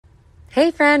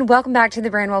Hey friend, welcome back to the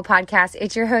BrandWell podcast.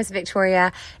 It's your host,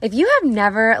 Victoria. If you have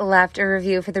never left a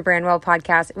review for the BrandWell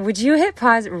podcast, would you hit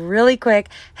pause really quick,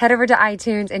 head over to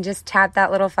iTunes and just tap that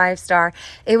little 5-star?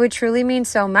 It would truly mean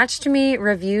so much to me.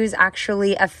 Reviews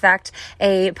actually affect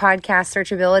a podcast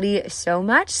searchability so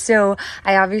much. So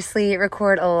I obviously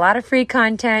record a lot of free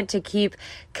content to keep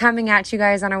coming at you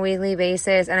guys on a weekly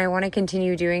basis, and I want to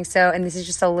continue doing so. And this is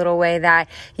just a little way that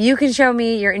you can show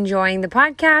me you're enjoying the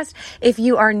podcast. If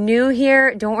you are new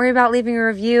here, don't worry about leaving a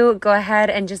review. Go ahead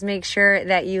and just make sure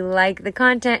that you like the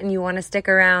content and you want to stick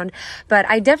around. But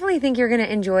I definitely think you're going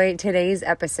to enjoy today's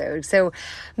episode. So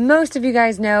most of you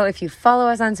guys know, if you follow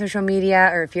us on social media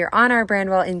or if you're on our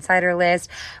BrandWell Insider list,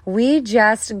 we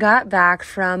just got back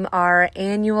from our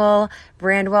annual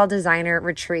BrandWell Designer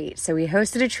Retreat. So we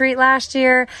hosted a retreat last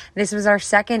year. This was our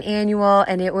second annual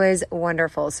and it was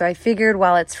wonderful. So I figured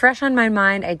while it's fresh on my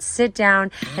mind, I'd sit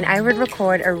down and I would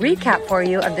record a recap for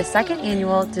you of the second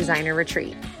annual Designer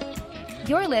Retreat.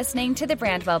 You're listening to the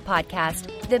BrandWell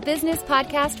Podcast, the business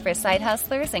podcast for side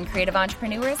hustlers and creative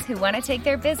entrepreneurs who want to take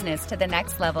their business to the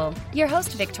next level. Your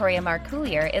host, Victoria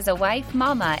Marcoullier, is a wife,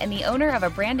 mama, and the owner of a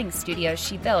branding studio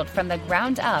she built from the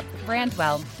ground up,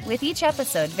 BrandWell. With each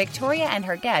episode, Victoria and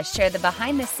her guests share the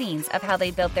behind the scenes of how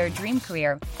they built their dream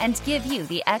career and give you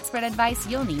the expert advice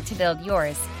you'll need to build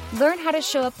yours. Learn how to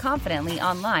show up confidently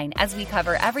online as we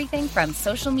cover everything from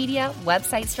social media,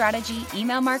 website strategy,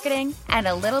 email marketing, and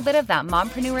a little bit of that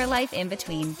mompreneur life in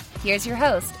between. Here's your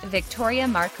host, Victoria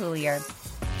Marcoullier.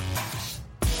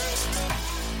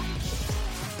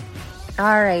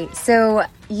 All right, so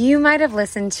you might have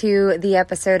listened to the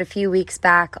episode a few weeks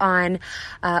back on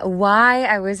why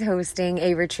I was hosting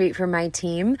a retreat for my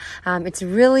team. It's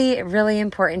really, really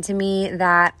important to me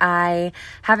that I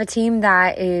have a team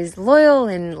that is loyal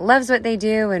and loves what they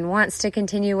do and wants to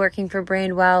continue working for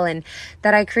BrandWell, and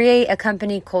that I create a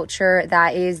company culture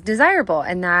that is desirable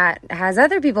and that has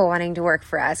other people wanting to work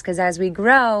for us. Because as we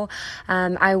grow,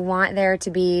 I want there to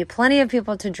be plenty of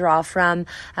people to draw from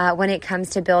when it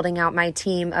comes to building out my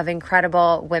team of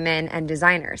incredible women and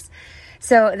designers.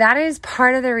 So that is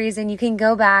part of the reason. You can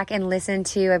go back and listen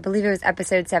to, I believe it was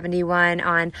episode 71,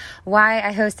 on why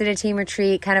I hosted a team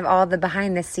retreat, kind of all the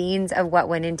behind the scenes of what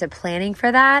went into planning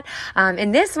for that.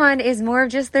 And this one is more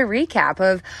of just the recap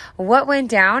of what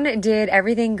went down. Did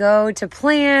everything go to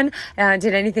plan?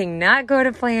 Did anything not go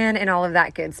to plan? And all of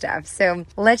that good stuff. So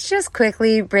let's just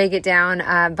quickly break it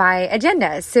down by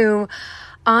agenda. So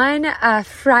on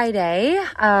Friday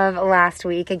of last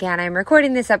week, again, I'm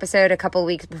recording this episode a couple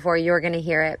weeks before you're going to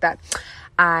hear it, but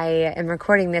I am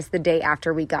recording this the day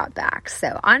after we got back.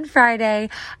 So on Friday,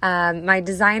 my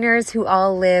designers who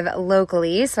all live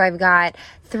locally, so I've got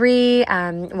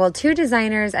two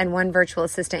designers and one virtual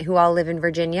assistant who all live in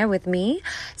Virginia with me.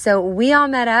 So we all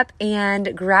met up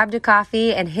and grabbed a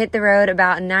coffee and hit the road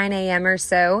about 9 a.m. or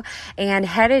so and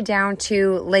headed down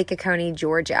to Lake Oconee,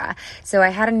 Georgia. So I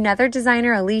had another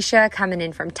designer, Alicia, coming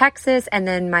in from Texas, and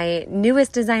then my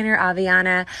newest designer,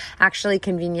 Aviana, actually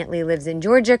conveniently lives in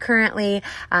Georgia currently.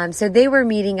 So they were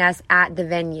meeting us at the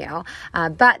venue.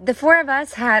 But the four of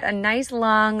us had a nice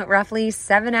long, roughly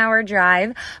 7-hour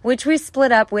drive, which we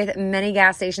split up with many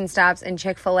gas station stops and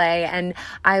Chick-fil-A. And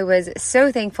I was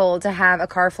so thankful to have a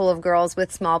car full of girls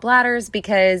with small bladders,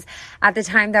 because at the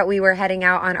time that we were heading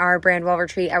out on our BrandWell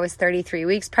retreat, I was 33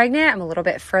 weeks pregnant. I'm a little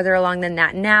bit further along than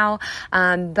that now.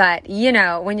 But you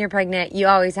know, when you're pregnant, you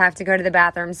always have to go to the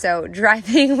bathroom. So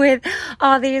driving with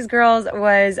all these girls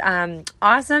was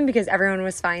awesome, because everyone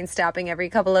was fine stopping every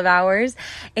couple of hours.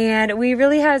 And we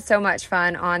really had so much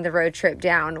fun on the road trip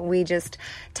down. We just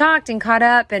talked and caught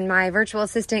up, and my virtual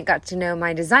assistant got to know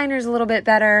my designers a little bit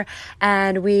better,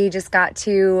 and we just got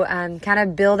to kind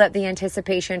of build up the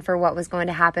anticipation for what was going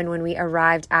to happen when we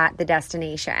arrived at the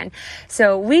destination.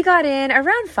 So we got in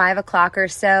around 5 o'clock or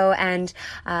so, and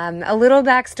a little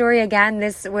backstory again,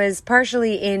 this was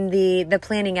partially in the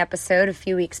planning episode a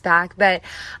few weeks back, but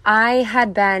I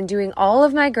had been doing all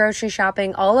of my grocery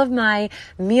shopping, all of my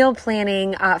meal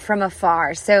planning from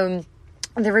afar. So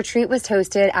the retreat was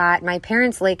hosted at my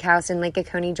parents' lake house in Lake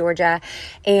Oconee, Georgia,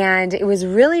 and it was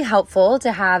really helpful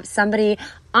to have somebody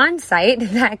on site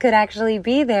that could actually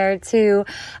be there to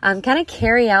kind of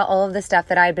carry out all of the stuff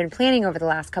that I'd been planning over the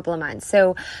last couple of months.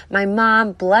 So my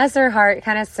mom, bless her heart,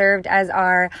 kind of served as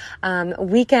our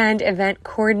weekend event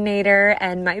coordinator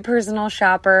and my personal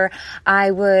shopper.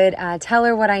 I would tell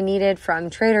her what I needed from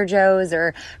Trader Joe's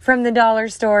or from the dollar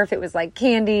store if it was like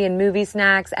candy and movie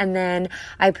snacks. And then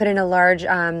I put in a large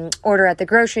order at the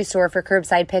grocery store for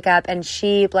curbside pickup. And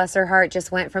she, bless her heart,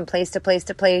 just went from place to place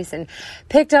to place and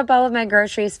picked up all of my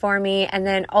groceries groceries for me, and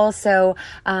then also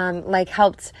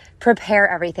helped prepare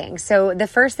everything. So the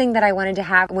first thing that I wanted to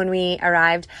have when we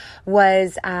arrived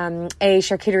was a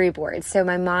charcuterie board. So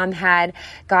my mom had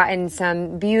gotten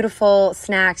some beautiful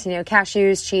snacks,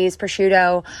 cashews, cheese,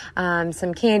 prosciutto,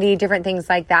 some candy, different things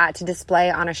like that to display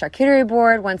on a charcuterie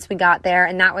board once we got there.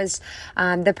 And that was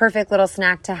the perfect little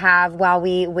snack to have while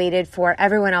we waited for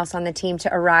everyone else on the team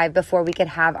to arrive before we could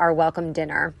have our welcome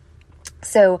dinner.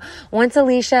 So once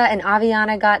Alicia and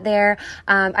Aviana got there,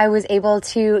 I was able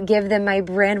to give them my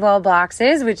BrandWell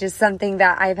boxes, which is something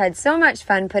that I've had so much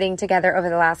fun putting together over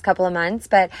the last couple of months.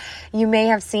 But you may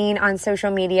have seen on social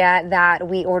media that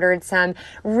we ordered some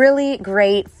really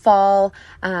great fall,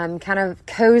 kind of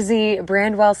cozy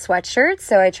BrandWell sweatshirts.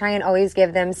 So I try and always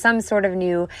give them some sort of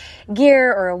new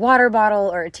gear or a water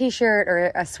bottle or a t-shirt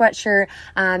or a sweatshirt.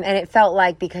 And it felt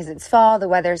like because it's fall, the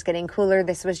weather's getting cooler,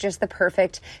 this was just the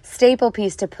perfect staple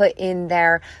piece to put in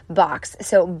their box.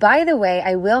 So by the way,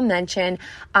 I will mention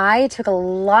I took a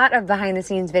lot of behind the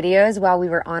scenes videos while we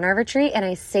were on our retreat, and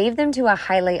I saved them to a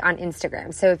highlight on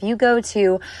Instagram. So if you go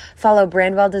to follow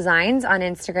BrandWell Designs on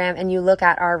Instagram and you look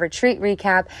at our retreat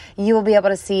recap, you will be able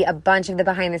to see a bunch of the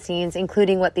behind the scenes,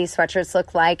 including what these sweatshirts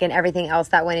look like and everything else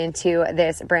that went into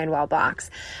this BrandWell box.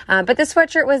 But the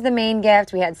sweatshirt was the main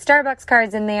gift. We had Starbucks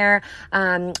cards in there.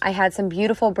 I had some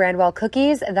beautiful BrandWell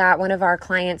cookies that one of our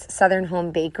clients, Southern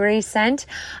Home Bakery, sent.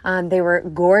 They were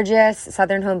gorgeous.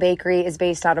 Southern Home Bakery is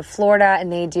based out of Florida,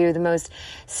 and they do the most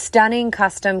stunning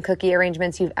custom cookie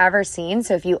arrangements you've ever seen.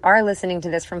 So if you are listening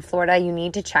to this from Florida, you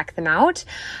need to check them out.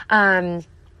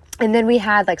 And then we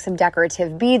had some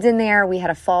decorative beads in there. We had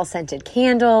a fall scented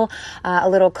candle, a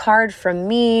little card from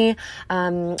me.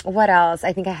 What else?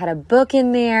 I think I had a book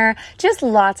in there. Just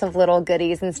lots of little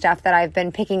goodies and stuff that I've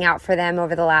been picking out for them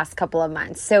over the last couple of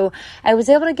months. So I was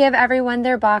able to give everyone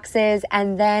their boxes.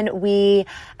 And then we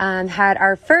had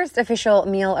our first official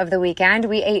meal of the weekend.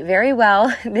 We ate very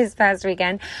well this past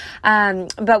weekend.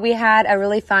 But we had a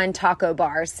really fun taco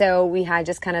bar. So we had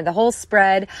just kind of the whole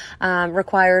spread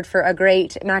required for a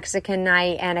great Mexican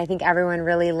night, and I think everyone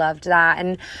really loved that.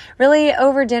 And really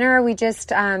over dinner, we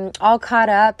just all caught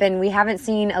up, and we haven't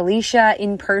seen Alicia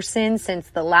in person since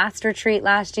the last retreat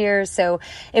last year, so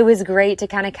it was great to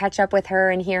kind of catch up with her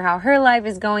and hear how her life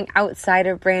is going outside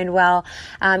of BrandWell.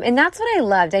 And that's what I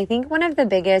loved. I think one of the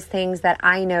biggest things that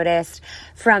I noticed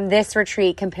from this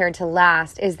retreat compared to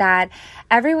last is that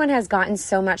everyone has gotten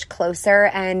so much closer,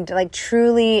 and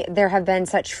truly there have been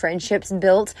such friendships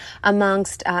built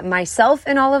amongst myself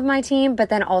and all of my team, but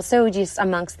then also just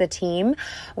amongst the team,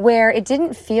 where it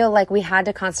didn't feel like we had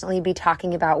to constantly be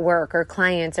talking about work or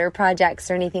clients or projects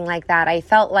or anything like that. I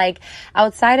felt like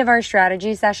outside of our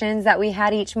strategy sessions that we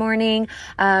had each morning,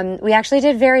 we actually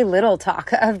did very little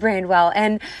talk of BrandWell,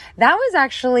 and that was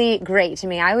actually great to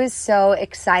me. I was so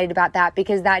excited about that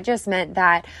because that just meant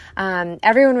that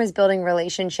everyone was building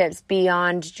relationships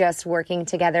beyond just working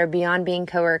together, beyond being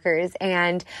coworkers,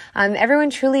 and everyone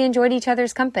truly enjoyed each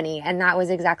other's company, and that was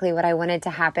exactly what I wanted to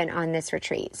happen on this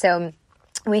retreat. So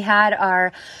we had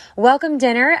our welcome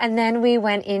dinner, and then we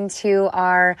went into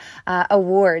our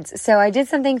awards. So I did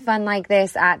something fun like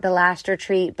this at the last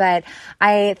retreat, but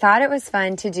I thought it was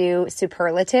fun to do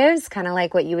superlatives, kind of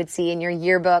like what you would see in your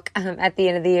yearbook at the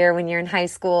end of the year when you're in high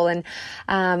school. And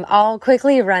I'll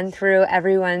quickly run through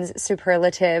everyone's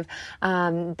superlative.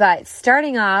 But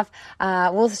starting off,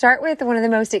 we'll start with one of the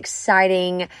most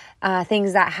exciting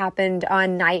things that happened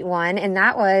on night one, and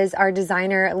that was our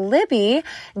designer Libby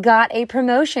got a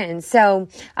promotion. So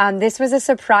this was a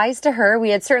surprise to her. We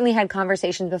had certainly had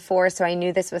conversations before, so I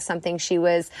knew this was something she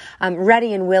was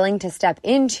ready and willing to step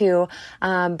into.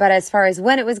 But as far as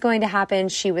when it was going to happen,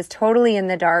 she was totally in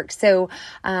the dark. So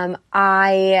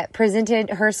I presented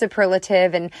her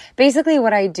superlative, and basically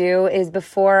what I do is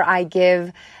before I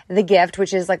give the gift,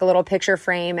 which is like a little picture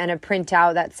frame and a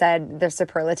printout that said the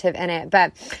superlative in it.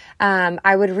 But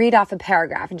I would read off a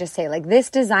paragraph and just say this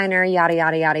designer, yada,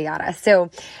 yada, yada, yada. So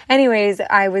anyways,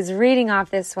 I was reading off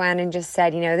this one and just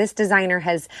said, this designer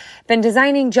has been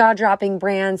designing jaw-dropping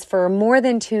brands for more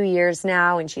than 2 years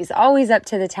now, and she's always up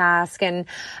to the task. And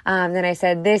then I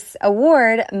said, this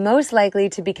award, most likely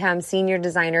to become senior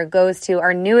designer, goes to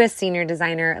our newest senior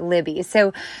designer, Libby.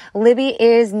 So Libby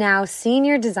is now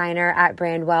senior designer at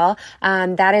BrandWell.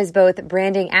 BrandWell. That is both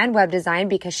branding and web design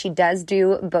because she does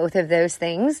do both of those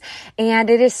things. And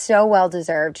it is so well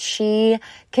deserved. She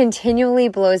continually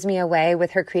blows me away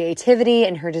with her creativity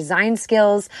and her design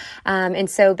skills. And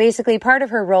so basically part of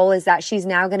her role is that she's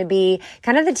now going to be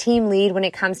kind of the team lead when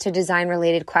it comes to design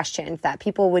related questions, that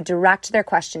people would direct their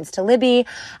questions to Libby.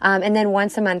 And then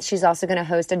once a month, she's also going to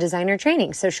host a designer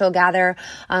training. So she'll gather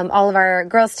all of our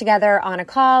girls together on a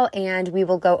call, and we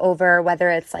will go over whether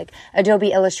it's like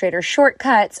Adobe Illustrator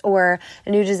shortcuts or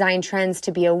new design trends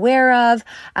to be aware of,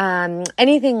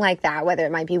 anything like that, whether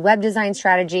it might be web design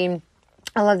strategy.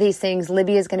 All of these things,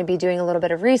 Libby is going to be doing a little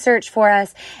bit of research for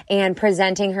us and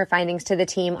presenting her findings to the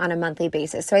team on a monthly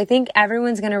basis. So I think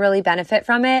everyone's going to really benefit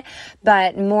from it.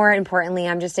 But more importantly,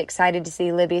 I'm just excited to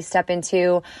see Libby step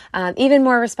into even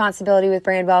more responsibility with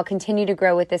BrandWell, continue to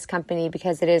grow with this company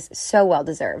because it is so well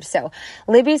deserved. So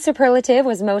Libby's superlative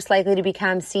was most likely to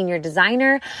become senior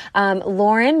designer.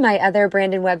 Lauren, my other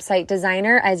brand and website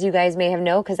designer, as you guys may have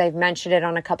known because I've mentioned it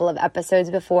on a couple of episodes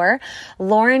before,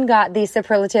 Lauren got the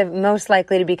superlative most likely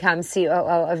to become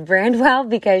COO of BrandWell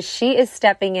because she is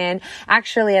stepping in.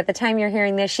 Actually, at the time you're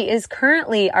hearing this, she is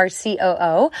currently our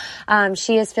COO.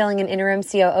 She is filling an interim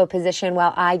COO position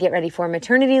while I get ready for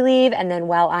maternity leave. And then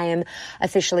while I am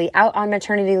officially out on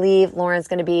maternity leave, Lauren's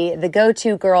going to be the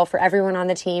go-to girl for everyone on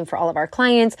the team, for all of our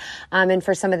clients, and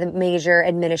for some of the major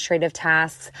administrative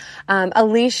tasks.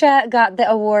 Alicia got the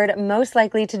award most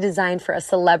likely to design for a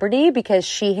celebrity because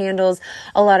she handles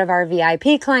a lot of our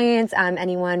VIP clients,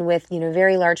 anyone with,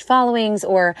 very large followings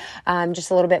or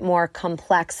just a little bit more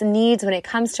complex needs when it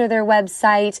comes to their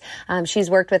website. She's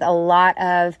worked with a lot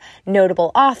of notable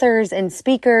authors and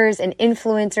speakers and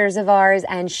influencers of ours,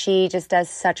 and she just does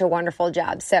such a wonderful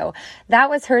job. So that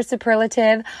was her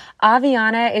superlative.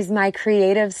 Aviana is my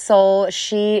creative soul.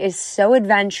 She is so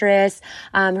adventurous.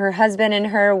 Her husband and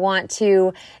her want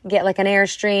to get like an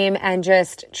Airstream and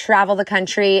just travel the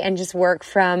country and just work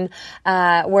from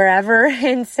wherever.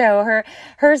 And so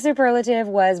her superlative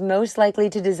was most likely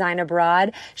to design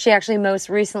abroad. She actually most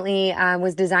recently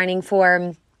was designing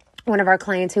for one of our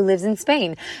clients who lives in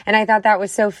Spain. And I thought that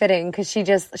was so fitting because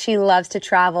she loves to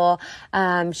travel.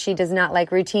 She does not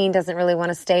like routine, doesn't really want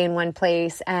to stay in one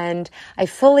place. And I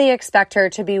fully expect her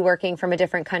to be working from a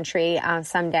different country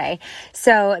someday.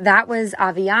 So that was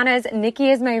Aviana's.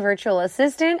 Nikki is my virtual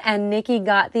assistant, and Nikki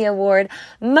got the award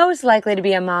most likely to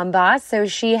be a mom boss. So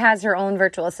she has her own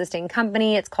virtual assisting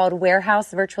company. It's called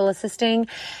Warehouse Virtual Assisting.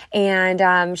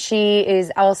 And she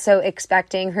is also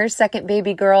expecting her second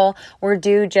baby girl. We're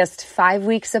due just 5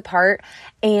 weeks apart,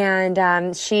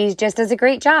 and she just does a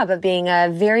great job of being a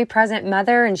very present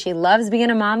mother, and she loves being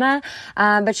a mama,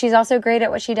 but she's also great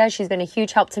at what she does. She's been a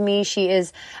huge help to me. She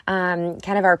is kind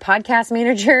of our podcast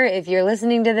manager. If you're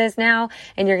listening to this now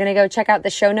and you're going to go check out the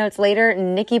show notes later,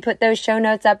 Nikki put those show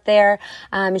notes up there.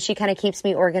 She kind of keeps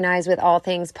me organized with all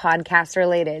things podcast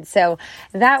related. So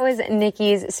that was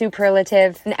Nikki's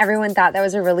superlative, and everyone thought that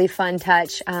was a really fun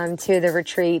touch to the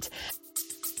retreat.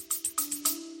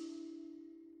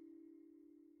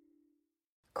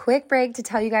 Quick break to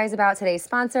tell you guys about today's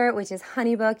sponsor, which is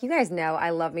HoneyBook. You guys know I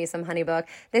love me some HoneyBook.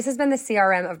 This has been the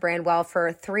CRM of BrandWell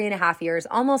for 3.5 years,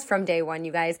 almost from day one,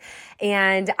 you guys.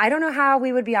 And I don't know how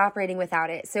we would be operating without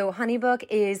it. So HoneyBook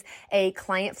is a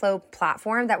client flow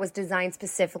platform that was designed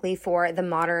specifically for the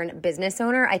modern business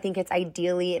owner. I think it's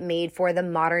ideally made for the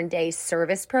modern day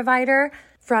service provider.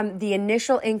 From the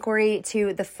initial inquiry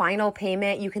to the final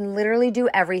payment, you can literally do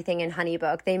everything in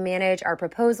HoneyBook. They manage our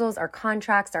proposals, our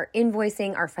contracts, our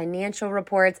invoicing, our financial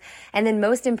reports, and then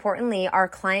most importantly, our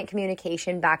client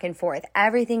communication back and forth.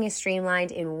 Everything is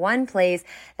streamlined in one place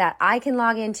that I can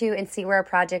log into and see where a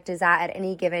project is at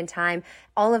any given time.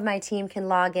 All of my team can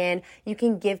log in. You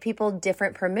can give people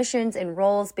different permissions and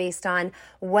roles based on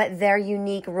what their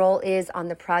unique role is on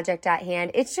the project at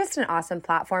hand. It's just an awesome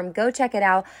platform. Go check it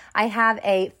out. I have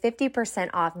a 50%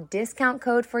 off discount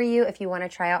code for you if you want to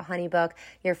try out HoneyBook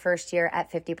your first year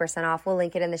at 50% off. We'll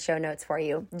link it in the show notes for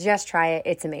you. Just try it.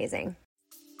 It's amazing.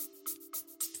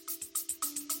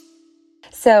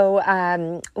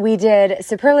 So we did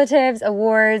superlatives,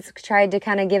 awards, tried to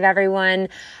kind of give everyone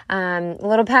a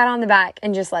little pat on the back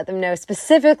and just let them know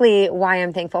specifically why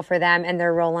I'm thankful for them and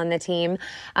their role on the team.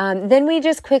 Then we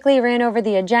just quickly ran over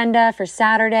the agenda for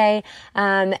Saturday,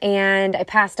 and I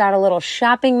passed out a little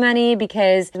shopping money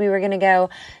because we were going to go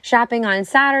shopping on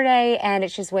Saturday, and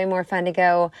it's just way more fun to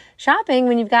go shopping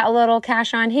when you've got a little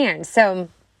cash on hand. So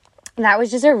that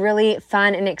was just a really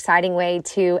fun and exciting way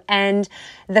to end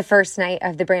the first night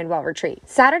of the BrandWell retreat.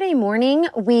 Saturday morning,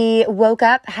 we woke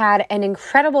up, had an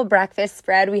incredible breakfast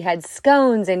spread. We had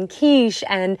scones and quiche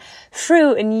and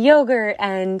fruit and yogurt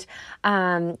and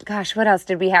what else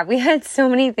did we have? We had so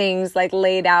many things like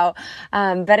laid out.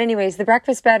 But anyways, the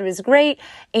breakfast spread was great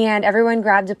and everyone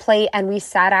grabbed a plate and we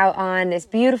sat out on this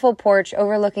beautiful porch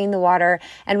overlooking the water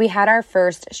and we had our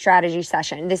first strategy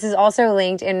session. This is also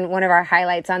linked in one of our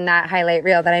highlights on that highlight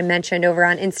reel that I mentioned over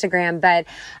on Instagram, but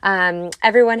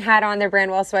everyone had on their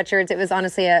BrandWell sweatshirts. It was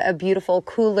honestly a beautiful,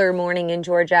 cooler morning in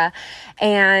Georgia.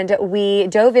 And we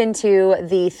dove into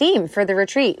the theme for the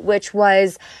retreat, which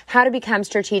was how to become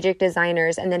strategic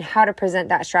designers and then how to present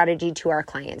that strategy to our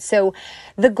clients. So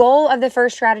the goal of the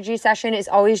first strategy session is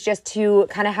always just to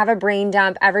kind of have a brain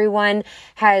dump. Everyone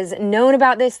has known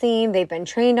about this theme. They've been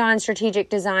trained on strategic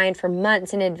design for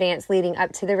months in advance leading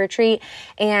up to the retreat.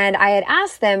 And I had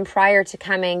asked them prior to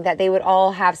coming that they would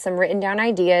all have some written down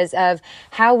ideas of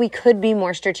how we could be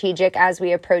more strategic as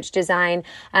we approach design,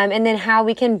 and then how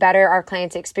we can better our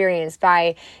clients' experience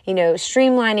by,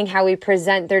 streamlining how we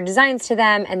present their designs to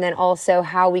them, and then also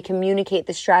how we communicate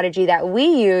the strategy that we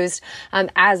used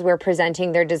as we're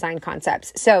presenting their design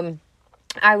concepts. So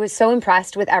I was so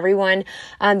impressed with everyone.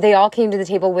 They all came to the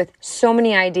table with so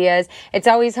many ideas. It's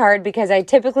always hard because I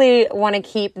typically want to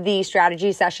keep the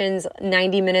strategy sessions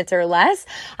 90 minutes or less,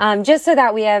 just so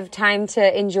that we have time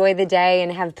to enjoy the day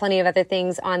and have plenty of other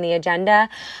things on the agenda.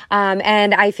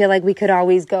 And I feel like we could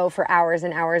always go for hours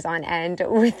and hours on end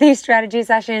with these strategy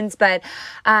sessions, but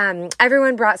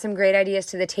everyone brought some great ideas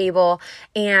to the table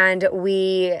and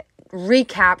we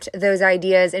recapped those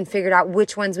ideas and figured out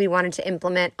which ones we wanted to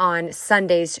implement on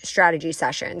Sunday's strategy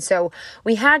session. So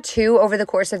we had 2 over the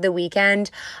course of the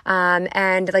weekend.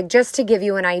 And just to give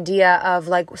you an idea of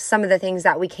some of the things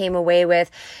that we came away with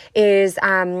is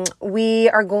we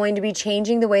are going to be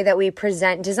changing the way that we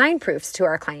present design proofs to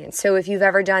our clients. So if you've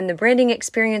ever done the branding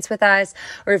experience with us,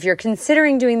 or if you're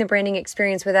considering doing the branding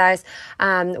experience with us,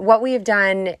 what we have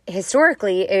done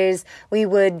historically is we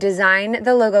would design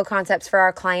the logo concepts for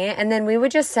our client and then we would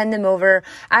just send them over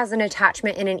as an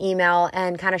attachment in an email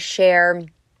and kind of share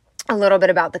a little bit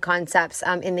about the concepts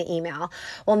in the email.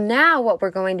 Well, now what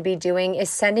we're going to be doing is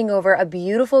sending over a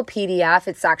beautiful PDF.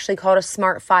 It's actually called a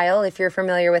smart file if you're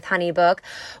familiar with HoneyBook,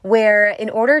 where in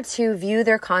order to view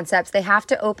their concepts, they have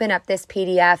to open up this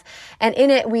PDF. And in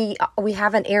it, we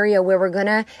have an area where we're going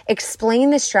to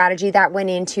explain the strategy that went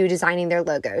into designing their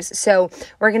logos. So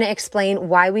we're going to explain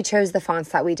why we chose the fonts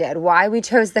that we did, why we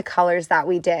chose the colors that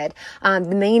we did,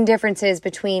 the main differences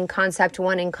between concept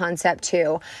 1 and concept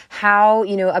 2, how,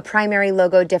 a primary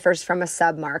logo differs from a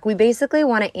submark. We basically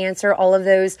want to answer all of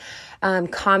those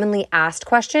commonly asked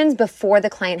questions before the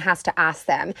client has to ask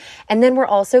them. And then we're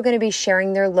also going to be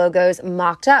sharing their logos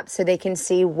mocked up so they can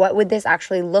see what would this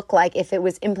actually look like if it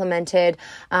was implemented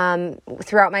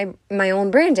throughout my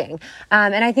own branding.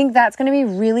 And I think that's going to be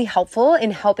really helpful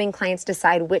in helping clients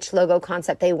decide which logo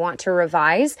concept they want to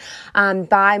revise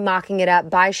by mocking it up,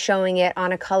 by showing it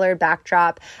on a colored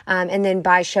backdrop, and then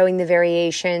by showing the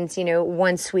variations,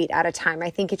 one suite at a time.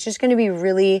 I think it's just going to be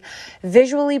really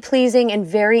visually pleasing and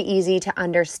very easy to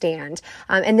understand.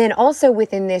 And then also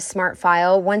within this smart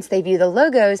file, once they view the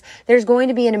logos, there's going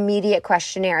to be an immediate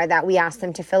questionnaire that we ask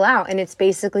them to fill out. And it's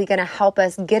basically going to help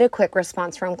us get a quick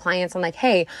response from clients on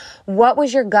hey, what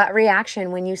was your gut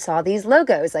reaction when you saw these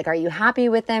logos? Are you happy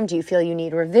with them? Do you feel you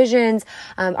need revisions?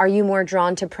 Are you more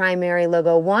drawn to primary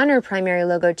logo 1 or primary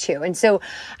logo 2? And so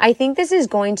I think this is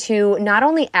going to not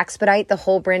only expedite the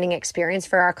whole branding experience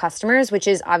for our customers, which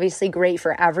is obviously great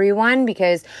for everyone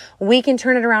because we can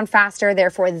turn it around faster.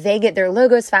 Therefore, they get their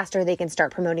logos faster. They can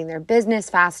start promoting their business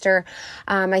faster.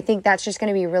 I think that's just going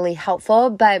to be really helpful.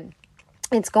 But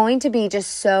it's going to be just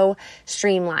so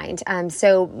streamlined.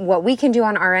 So what we can do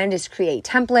on our end is create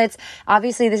templates.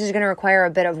 Obviously, this is going to require a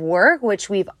bit of work, which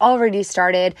we've already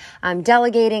started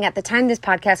delegating. At the time this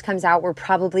podcast comes out, we're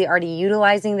probably already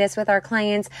utilizing this with our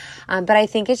clients. But I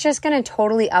think it's just going to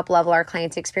totally up-level our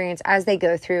clients' experience as they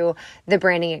go through the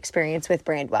branding experience with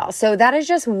BrandWell. So that is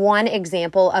just one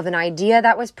example of an idea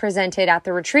that was presented at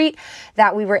the retreat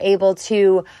that we were able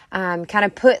to kind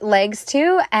of put legs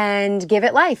to and give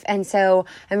it life. And so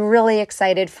I'm really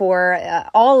excited for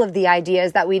all of the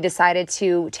ideas that we decided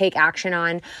to take action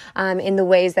on in the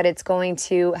ways that it's going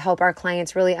to help our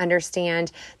clients really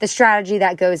understand the strategy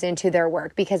that goes into their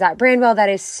work. Because at BrandWell, that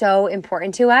is so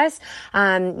important to us.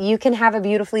 You can have a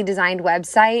beautifully designed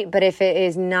website, but if it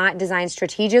is not designed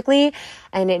strategically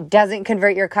and it doesn't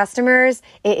convert your customers,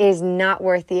 it is not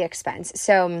worth the expense.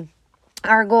 So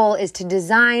Our goal is to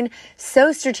design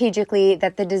so strategically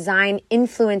that the design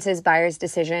influences buyers'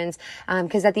 decisions,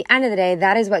 because at the end of the day,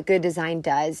 that is what good design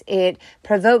does. It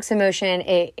provokes emotion,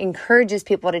 it encourages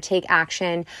people to take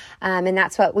action, and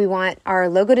that's what we want our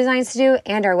logo designs to do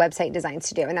and our website designs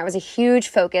to do. And that was a huge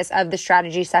focus of the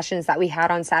strategy sessions that we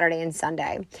had on Saturday and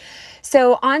Sunday.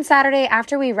 So on Saturday,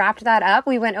 after we wrapped that up,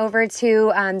 we went over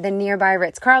to the nearby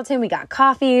Ritz-Carlton. We got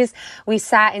coffees. We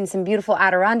sat in some beautiful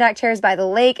Adirondack chairs by the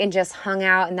lake and just hung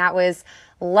out, and that was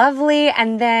lovely.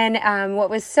 And then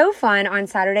what was so fun on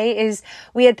Saturday is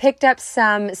we had picked up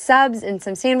some subs and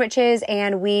some sandwiches,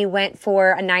 and we went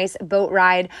for a nice boat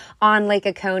ride on Lake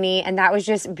Oconee, and that was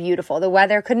just beautiful. The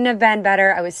weather couldn't have been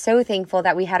better. I was so thankful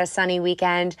that we had a sunny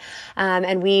weekend,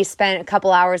 and we spent a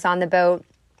couple hours on the boat,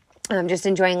 just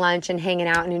enjoying lunch and hanging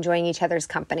out and enjoying each other's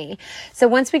company. So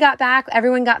once we got back,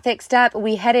 everyone got fixed up.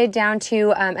 We headed down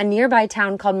to a nearby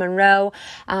town called Monroe.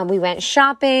 We went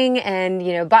shopping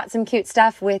and, bought some cute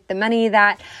stuff with the money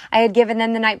that I had given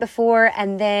them the night before.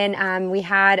 And then we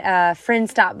had a friend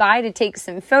stop by to take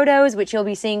some photos, which you'll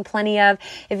be seeing plenty of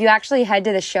if you actually head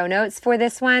to the show notes for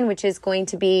this one, which is going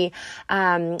to be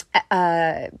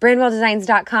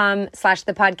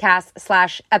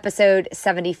brandwelldesigns.com/the-podcast/episode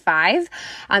 75.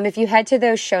 If you head to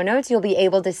those show notes, you'll be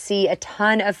able to see a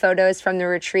ton of photos from the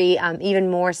retreat, even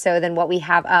more so than what we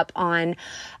have up on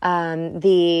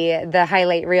the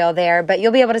highlight reel there. But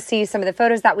you'll be able to see some of the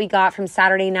photos that we got from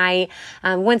Saturday night.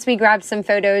 Once we grabbed some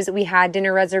photos, we had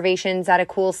dinner reservations at a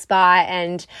cool spot,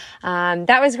 and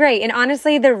that was great. And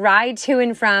honestly, the ride to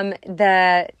and from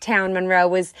the town Monroe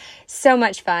was so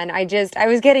much fun. I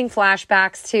was getting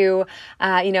flashbacks to,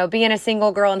 being a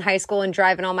single girl in high school and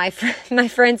driving all my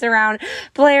friends around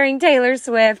blaring Taylor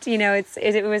Swift.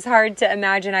 It was hard to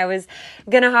imagine I was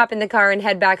going to hop in the car and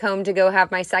head back home to go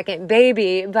have my second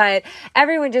baby, but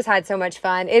everyone just had so much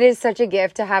fun. It is such a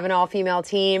gift to have an all-female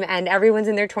team, and everyone's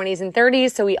in their 20s and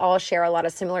 30s, so we all share a lot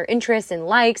of similar interests and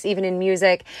likes, even in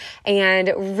music,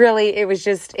 and really, it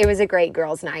was a great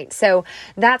girls' night. So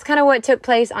that's kind of what took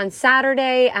place on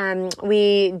Saturday.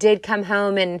 We did come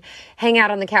home and hang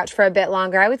out on the couch for a bit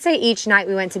longer. I would say each night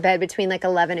we went to bed between like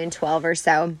 11 and 12 or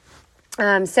so.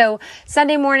 So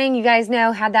Sunday morning, you guys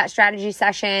know, had that strategy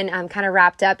session, kind of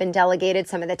wrapped up and delegated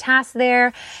some of the tasks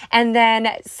there. And then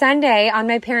Sunday on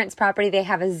my parents' property, they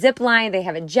have a zip line, they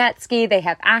have a jet ski, they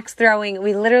have axe throwing.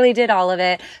 We literally did all of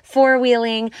it,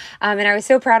 four-wheeling. And I was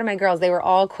so proud of my girls. They were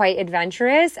all quite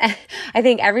adventurous. I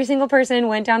think every single person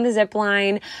went down the zip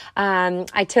line.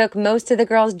 I took most of the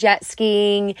girls jet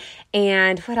skiing.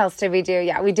 And what else did we do?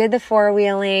 Yeah, we did the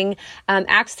four-wheeling,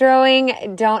 axe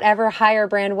throwing. Don't ever hire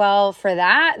BrandWell for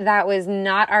that. That was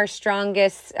not our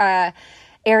strongest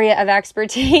area of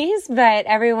expertise, but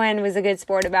everyone was a good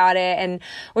sport about it. And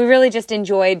we really just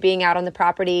enjoyed being out on the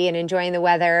property and enjoying the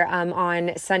weather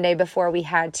on Sunday before we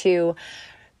had to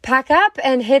pack up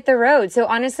and hit the road. So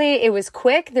honestly, it was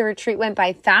quick. The retreat went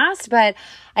by fast, but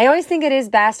I always think it is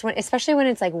best especially when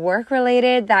it's like work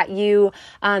related, that you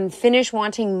finish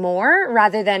wanting more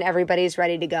rather than everybody's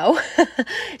ready to go.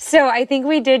 So I think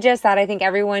we did just that. I think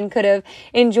everyone could have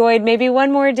enjoyed maybe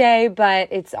one more day, but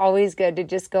it's always good to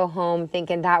just go home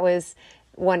thinking that was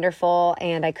wonderful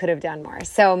and I could have done more.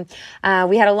 So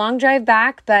we had a long drive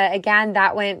back, but again,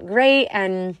 that went great,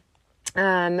 and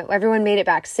everyone made it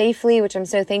back safely, which I'm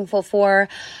so thankful for.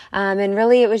 And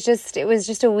really, it was just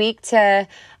a week to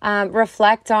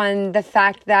reflect on the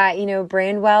fact that,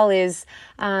 BrandWell is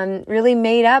really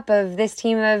made up of this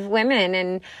team of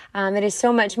women, and it is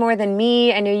so much more than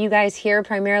me. I know you guys hear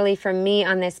primarily from me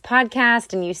on this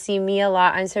podcast, and you see me a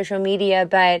lot on social media,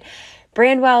 but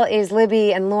BrandWell is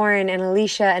Libby and Lauren and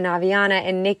Alicia and Aviana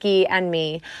and Nikki and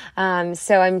me.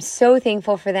 So I'm so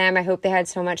thankful for them. I hope they had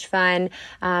so much fun.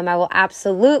 I will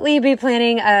absolutely be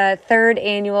planning a third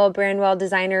annual BrandWell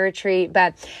Designer Retreat.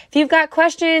 But if you've got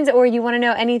questions or you want to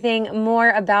know anything more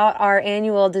about our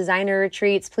annual designer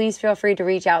retreats, please feel free to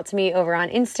reach out to me over on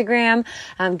Instagram.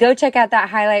 Go check out that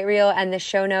highlight reel and the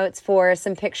show notes for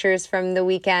some pictures from the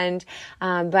weekend.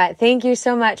 But thank you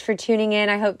so much for tuning in.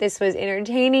 I hope this was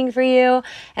entertaining for you.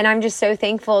 And I'm just so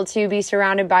thankful to be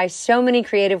surrounded by so many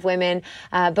creative women,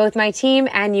 both my team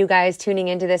and you guys tuning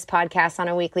into this podcast on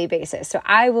a weekly basis. So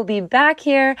I will be back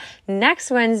here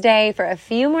next Wednesday for a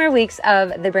few more weeks of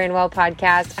the BrandWell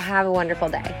podcast. Have a wonderful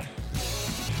day.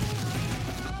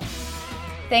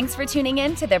 Thanks for tuning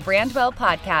in to the BrandWell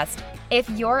podcast. If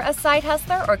you're a side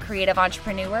hustler or creative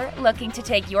entrepreneur looking to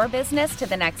take your business to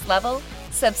the next level,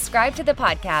 subscribe to the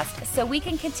podcast so we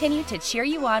can continue to cheer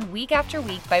you on week after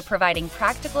week by providing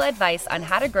practical advice on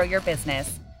how to grow your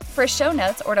business. For show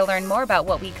notes or to learn more about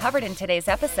what we covered in today's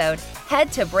episode, head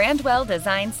to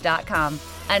brandwelldesigns.com.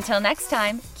 Until next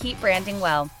time, keep branding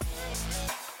well.